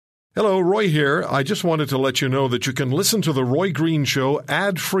Hello, Roy here. I just wanted to let you know that you can listen to The Roy Green Show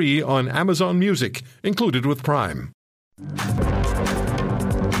ad-free on Amazon Music, included with Prime.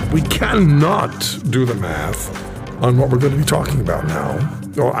 We cannot do the math on what we're going to be talking about now.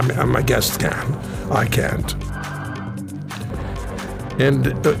 Well, my guests can. I can't. And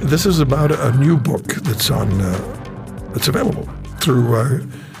this is about a new book that's that's available through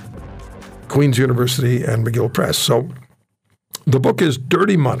Queen's University and McGill Press. So the book is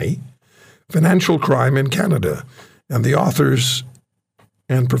Dirty Money, Financial Crime in Canada. And the authors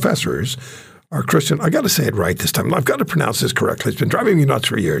and professors are Christian, I got to say it right this time. I've got to pronounce this correctly. It's been driving me nuts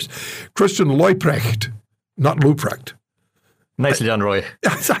for years. Christian Leuprecht, not Leuprecht. Nicely done, Roy.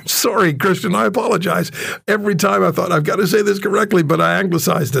 I'm sorry, Christian. I apologize. Every time I thought I've got to say this correctly, but I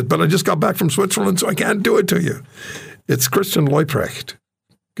anglicized it. But I just got back from Switzerland, so I can't do it to you. It's Christian Leuprecht.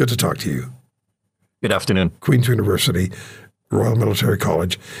 Good to talk to you. Good afternoon. Queen's University, Royal Military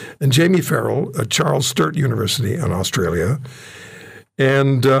College, and Jamie Ferrill at Charles Sturt University in Australia.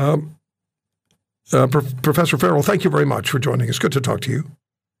 And Professor Ferrill, thank you very much for joining us. Good to talk to you.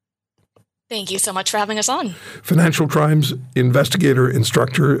 Thank you so much for having us on. Financial crimes investigator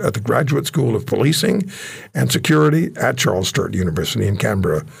instructor at the Graduate School of Policing and Security at Charles Sturt University in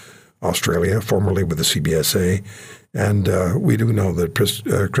Canberra, Australia, formerly with the CBSA. And we do know that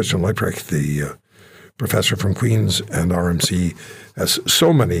Christian Leuprecht, the professor from Queen's and RMC, has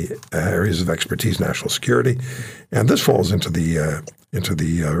so many areas of expertise, national security, and this falls into the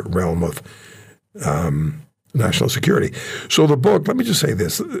realm of national security. So the book, let me just say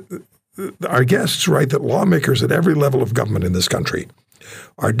this. Our guests write that lawmakers at every level of government in this country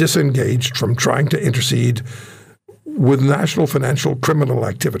are disengaged from trying to intercede with national financial criminal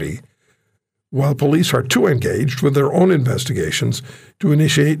activity, while police are too engaged with their own investigations to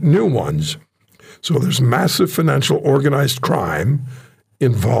initiate new ones. So there's massive financial organized crime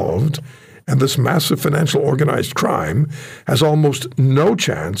involved, and this massive financial organized crime has almost no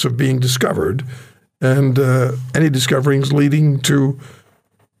chance of being discovered, and any discoverings leading to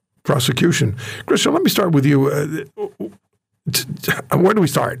prosecution. Christian, let me start with you. Where do we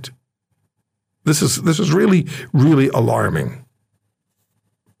start? This is really, really alarming.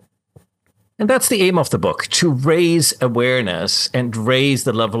 And that's the aim of the book, to raise awareness and raise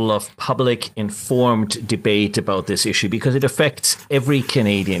the level of public informed debate about this issue, because it affects every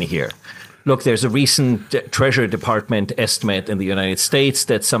Canadian here. Look, there's a recent Treasury Department estimate in the United States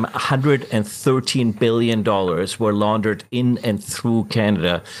that some $113 billion were laundered in and through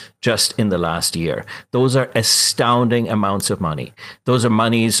Canada just in the last year. Those are astounding amounts of money. Those are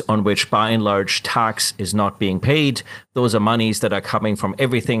monies on which, by and large, tax is not being paid. Those are monies that are coming from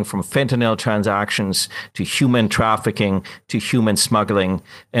everything from fentanyl transactions to human trafficking to human smuggling.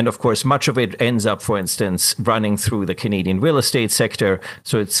 And of course, much of it ends up, for instance, running through the Canadian real estate sector.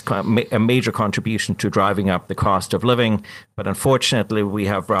 So it's a major contribution to driving up the cost of living. But unfortunately, we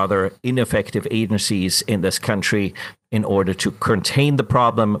have rather ineffective agencies in this country in order to contain the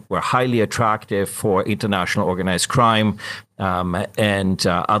problem. We're highly attractive for international organized crime and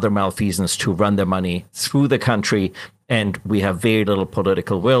other malfeasance to run their money through the country. And we have very little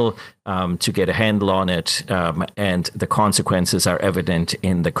political will to get a handle on it. And the consequences are evident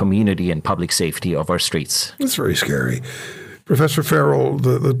in the community and public safety of our streets. It's very scary. Professor Ferrill,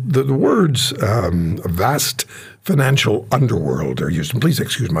 the words vast financial underworld are used. And please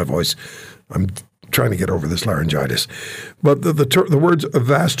excuse my voice. I'm trying to get over this laryngitis. But the words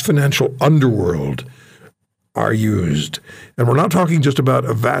vast financial underworld are used. And we're not talking just about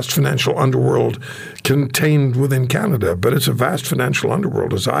a vast financial underworld contained within Canada, but it's a vast financial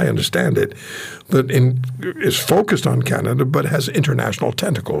underworld, as I understand it, that is focused on Canada but has international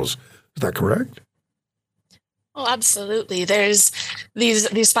tentacles. Is that correct? Oh, absolutely. There's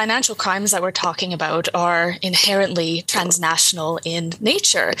these financial crimes that we're talking about are inherently transnational in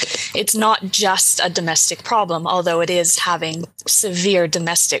nature. It's not just a domestic problem, although it is having severe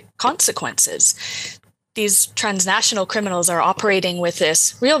domestic consequences. These transnational criminals are operating with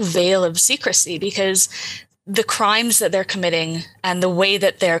this real veil of secrecy because the crimes that they're committing and the way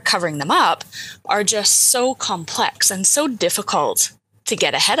that they're covering them up are just so complex and so difficult to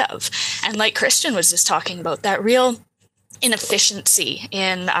get ahead of. And like Christian was just talking about, that real inefficiency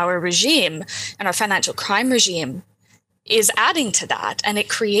in our regime and our financial crime regime is adding to that. And it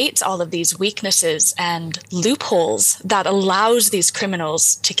creates all of these weaknesses and loopholes that allows these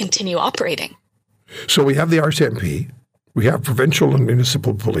criminals to continue operating. So we have the RCMP, we have provincial and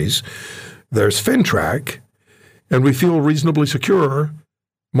municipal police, there's FinTrack, and we feel reasonably secure.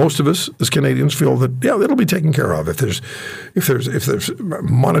 Most of us as Canadians feel that, yeah, it'll be taken care of. If there's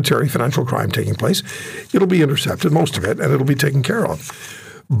monetary financial crime taking place, it'll be intercepted, most of it, and it'll be taken care of.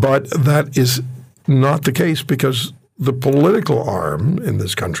 But that is not the case because the political arm in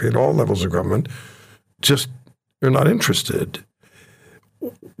this country at all levels of government just are not interested.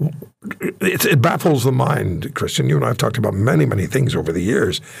 It baffles the mind, Christian. You and I have talked about many, many things over the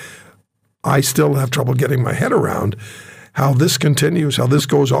years. I still have trouble getting my head around how this continues, how this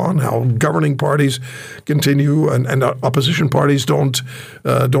goes on, how governing parties continue and opposition parties don't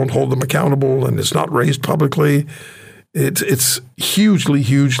hold them accountable, and it's not raised publicly. It's hugely,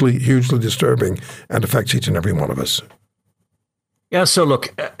 hugely, hugely disturbing and affects each and every one of us. Yeah, so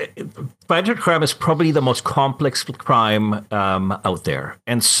look, financial crime is probably the most complex crime out there.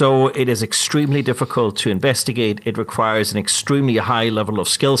 And so it is extremely difficult to investigate. It requires an extremely high level of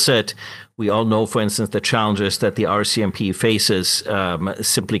skill set. We all know, for instance, the challenges that the RCMP faces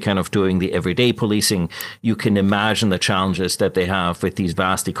simply kind of doing the everyday policing. You can imagine the challenges that they have with these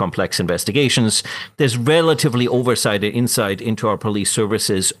vastly complex investigations. There's relatively oversight and insight into our police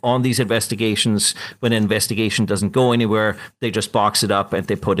services on these investigations. When an investigation doesn't go anywhere, they just box it up and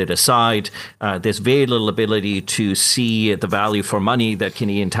they put it aside. There's very little ability to see the value for money that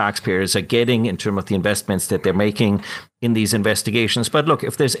Canadian taxpayers are getting in terms of the investments that they're making in these investigations. But look,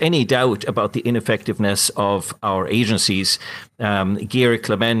 if there's any doubt about the ineffectiveness of our agencies, Gary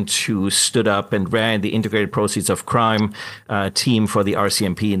Clement, who stood up and ran the Integrated Proceeds of Crime team for the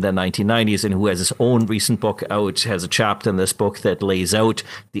RCMP in the 1990s, and who has his own recent book out, has a chapter in this book that lays out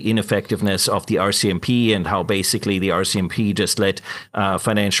the ineffectiveness of the RCMP and how basically the RCMP just let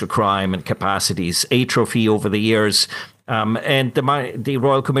financial crime and capacities atrophy over the years. And the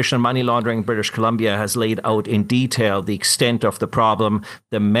Royal Commission on Money Laundering in British Columbia has laid out in detail the extent of the problem,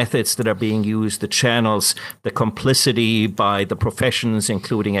 the methods that are being used, the channels, the complicity by the professions,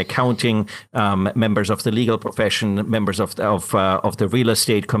 including accounting, members of the legal profession, members of the real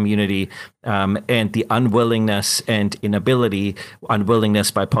estate community, and the unwillingness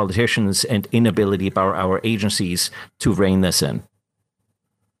by politicians and inability by our agencies to rein this in.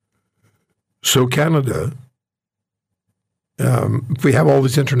 So Canada, if we have all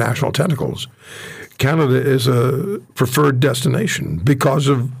these international tentacles, Canada is a preferred destination because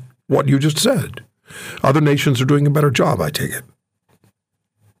of what you just said. Other nations are doing a better job, I take it.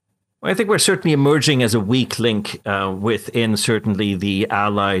 Well, I think we're certainly emerging as a weak link within certainly the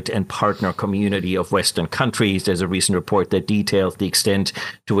allied and partner community of Western countries. There's a recent report that details the extent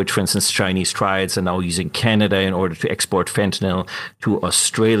to which, for instance, Chinese triads are now using Canada in order to export fentanyl to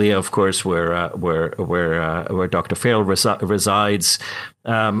Australia, of course, where Dr. Ferrill resides.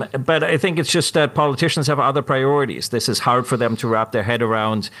 But I think it's just that politicians have other priorities. This is hard for them to wrap their head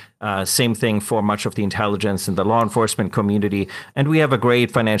around. Same thing for much of the intelligence and the law enforcement community. And we have a great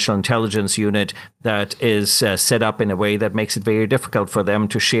financial intelligence unit that is set up in a way that makes it very difficult for them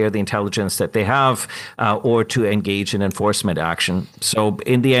to share the intelligence that they have or to engage in enforcement action. So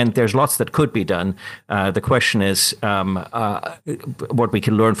in the end, there's lots that could be done. The question is what we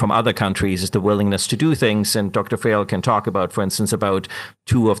can learn from other countries is the willingness to do things. And Dr. Ferrill can talk about, for instance, about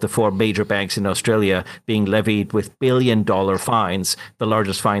 2 of the 4 major banks in Australia being levied with billion-dollar fines. The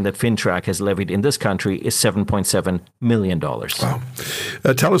largest fine that FinTrack has levied in this country is $7.7 million. Wow.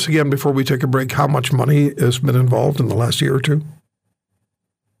 Tell us again before we take a break how much money has been involved in the last year or two?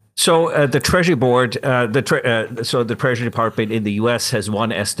 So the Treasury Board, so the Treasury Department in the U.S. has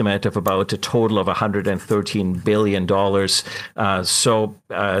one estimate of about a total of $113 billion. So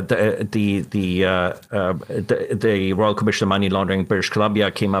the Royal Commission on Money Laundering in British Columbia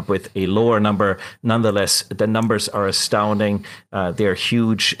came up with a lower number. Nonetheless, the numbers are astounding. They're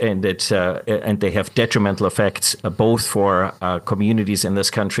huge, and they have detrimental effects both for communities in this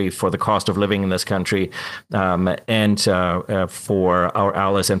country, for the cost of living in this country, and for our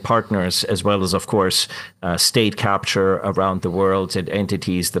allies and partners, as well as, of course, state capture around the world and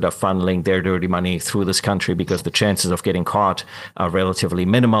entities that are funneling their dirty money through this country, because the chances of getting caught are relatively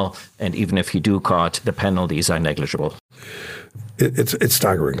minimal. And even if you do caught, the penalties are negligible. It's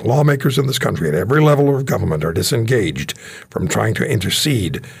staggering. Lawmakers in this country at every level of government are disengaged from trying to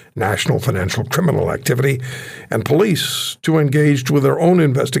intercede national financial criminal activity, and police too engaged with their own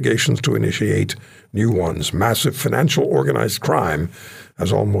investigations to initiate new ones. Massive financial organized crime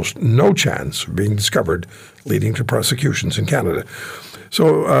has almost no chance of being discovered, leading to prosecutions in Canada.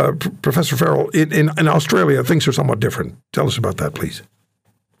 So, Professor Ferrill, in Australia, things are somewhat different. Tell us about that, please.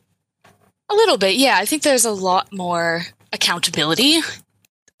 A little bit, yeah. I think there's a lot more accountability.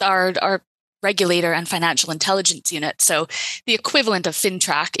 Our regulator and financial intelligence unit, so the equivalent of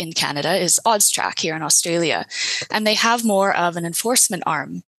FinTrack in Canada is OddsTrack here in Australia, and they have more of an enforcement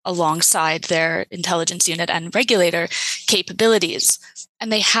arm alongside their intelligence unit and regulator capabilities.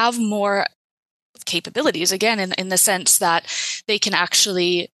 And they have more capabilities, again, in the sense that they can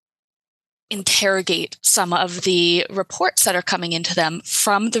actually interrogate some of the reports that are coming into them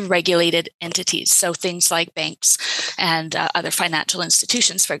from the regulated entities. So things like banks and other financial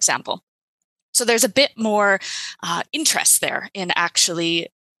institutions, for example. So there's a bit more interest there in actually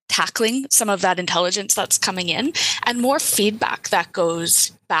tackling some of that intelligence that's coming in, and more feedback that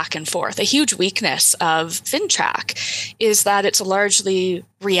goes back and forth. A huge weakness of FinTrack is that it's a largely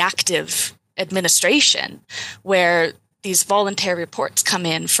reactive administration, where these voluntary reports come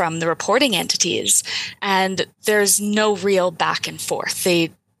in from the reporting entities, and there's no real back and forth. They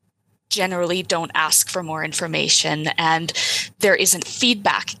generally don't ask for more information, and there isn't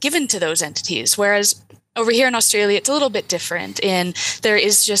feedback given to those entities. Whereas over here in Australia, it's a little bit different in there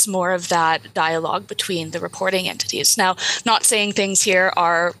is just more of that dialogue between the reporting entities. Now, not saying things here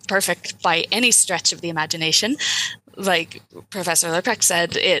are perfect by any stretch of the imagination. Like Professor Leuprecht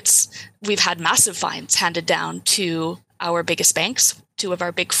said, we've had massive fines handed down to our biggest banks, 2 of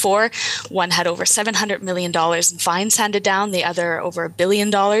our big 4. One had over $700 million in fines handed down, the other over $1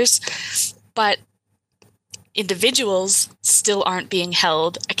 billion. But individuals still aren't being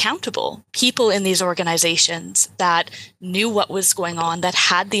held accountable. People in these organizations that knew what was going on, that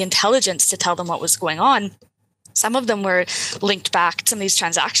had the intelligence to tell them what was going on, some of them were linked back, some of these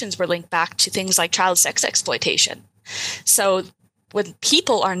transactions were linked back to things like child sex exploitation. So when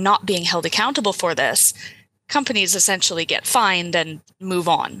people are not being held accountable for this, companies essentially get fined and move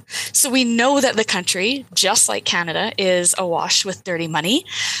on. So we know that the country, just like Canada, is awash with dirty money,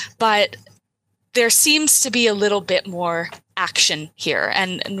 but there seems to be a little bit more action here,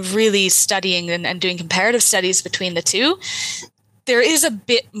 and really studying and doing comparative studies between the two. There is a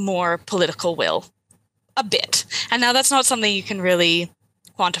bit more political will, a bit. And now that's not something you can really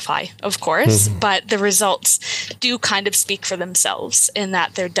quantify, of course, but the results do kind of speak for themselves in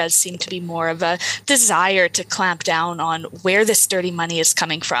that there does seem to be more of a desire to clamp down on where this dirty money is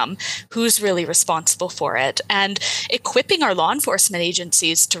coming from, who's really responsible for it, and equipping our law enforcement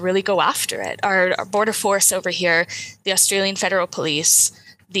agencies to really go after it. Our border force over here, the Australian Federal Police,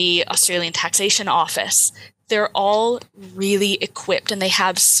 the Australian Taxation Office, they're all really equipped, and they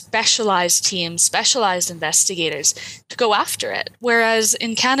have specialized teams, specialized investigators to go after it. Whereas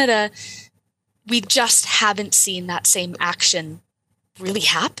in Canada, we just haven't seen that same action really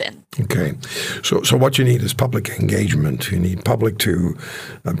happen. Okay. So what you need is public engagement. You need public to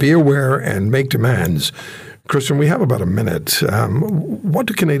be aware and make demands. Kristen, we have about a minute. What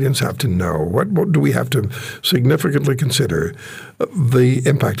do Canadians have to know? What do we have to significantly consider the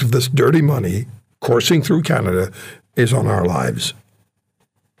impact of this dirty money coursing through Canada is on our lives?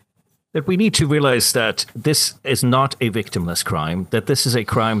 That we need to realize that this is not a victimless crime, that this is a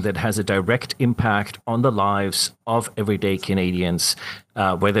crime that has a direct impact on the lives of everyday Canadians,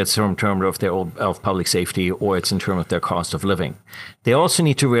 whether it's in terms of public safety or it's in terms of their cost of living. They also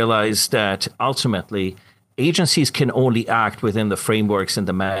need to realize that ultimately agencies can only act within the frameworks and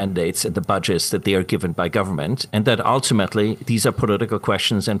the mandates and the budgets that they are given by government, and that ultimately these are political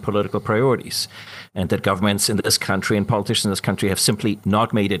questions and political priorities, and that governments in this country and politicians in this country have simply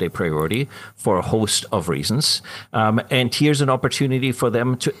not made it a priority for a host of reasons. And here's an opportunity for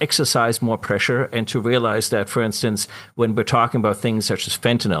them to exercise more pressure and to realize that, for instance, when we're talking about things such as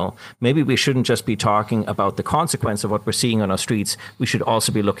fentanyl, maybe we shouldn't just be talking about the consequence of what we're seeing on our streets. We should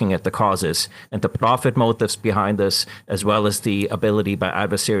also be looking at the causes and the profit motives behind this, as well as the ability by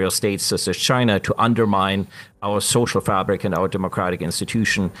adversarial states such as China to undermine our social fabric and our democratic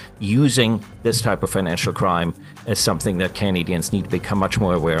institution, using this type of financial crime as something that Canadians need to become much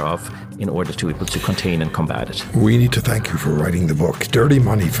more aware of in order to be able to contain and combat it. We need to thank you for writing the book, Dirty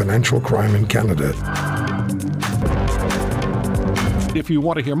Money, Financial Crime in Canada. If you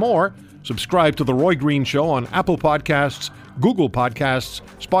want to hear more, subscribe to The Roy Green Show on Apple Podcasts, Google Podcasts,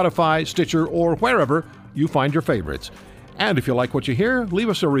 Spotify, Stitcher, or wherever you find your favorites. And if you like what you hear, leave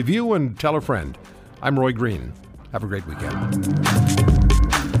us a review and tell a friend. I'm Roy Green. Have a great weekend.